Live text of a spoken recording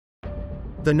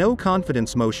The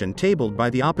no-confidence motion tabled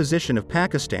by the opposition of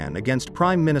Pakistan against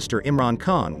Prime Minister Imran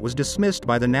Khan was dismissed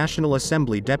by the National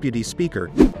Assembly Deputy Speaker.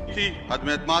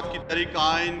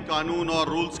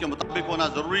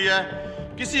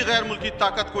 किसी गैर मुल्की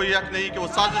ताकत को यह हक नहीं कि वो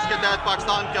साजिश के तहत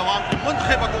पाकिस्तान के अवाम की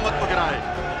मुंतखब हुकूमत को गिराए।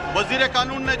 वजीर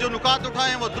कानून ने जो नुकात उठाए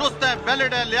हैं वो दुरुस्त है,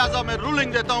 वैलिड है, लिहाजा मैं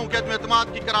रूलिंग देता हूँ कि अदम एतमाद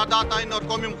की करारदाद आइन और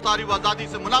कौमी मुख्तारी व आज़ादी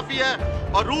से मुनाफी है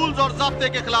और रूल्स और ज़ाब्ते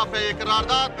के खिलाफ है। ये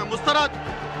करारदाद में मुस्तरद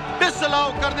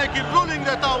डिसअलाउ करने की रूलिंग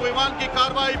देता हूँ। ईवान की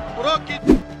कार्रवाई रोक की।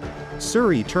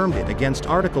 Surrey termed it against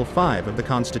Article 5 of the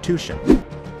Constitution.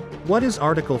 What is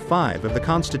Article 5 of the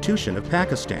Constitution of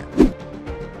Pakistan?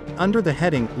 Under the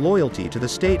heading, Loyalty to the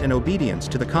State and Obedience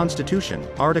to the Constitution,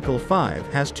 Article 5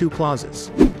 has two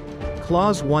clauses.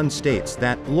 Clause 1 states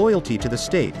that, loyalty to the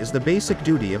state is the basic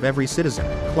duty of every citizen.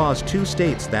 Clause 2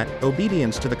 states that,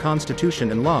 obedience to the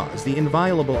Constitution and law is the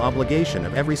inviolable obligation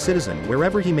of every citizen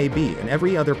wherever he may be and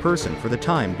every other person for the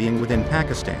time being within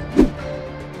Pakistan.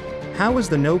 How is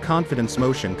the no-confidence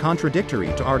motion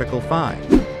contradictory to Article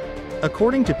 5?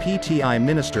 According to PTI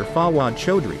Minister Fawad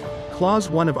Chaudhry, Clause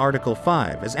 1 of Article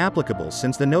 5 is applicable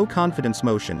since the no-confidence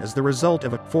motion is the result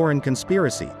of a foreign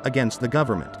conspiracy against the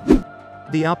government.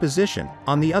 The opposition,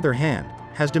 on the other hand,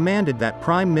 has demanded that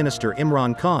Prime Minister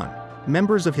Imran Khan,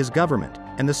 members of his government,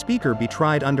 and the Speaker be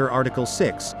tried under Article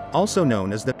 6, also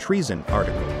known as the Treason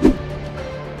Article.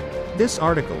 This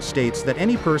article states that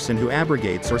any person who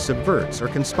abrogates or subverts or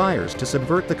conspires to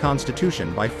subvert the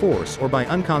Constitution by force or by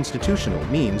unconstitutional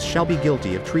means shall be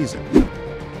guilty of treason.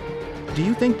 Do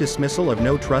you think dismissal of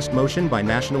no trust motion by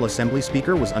National Assembly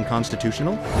Speaker was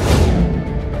unconstitutional?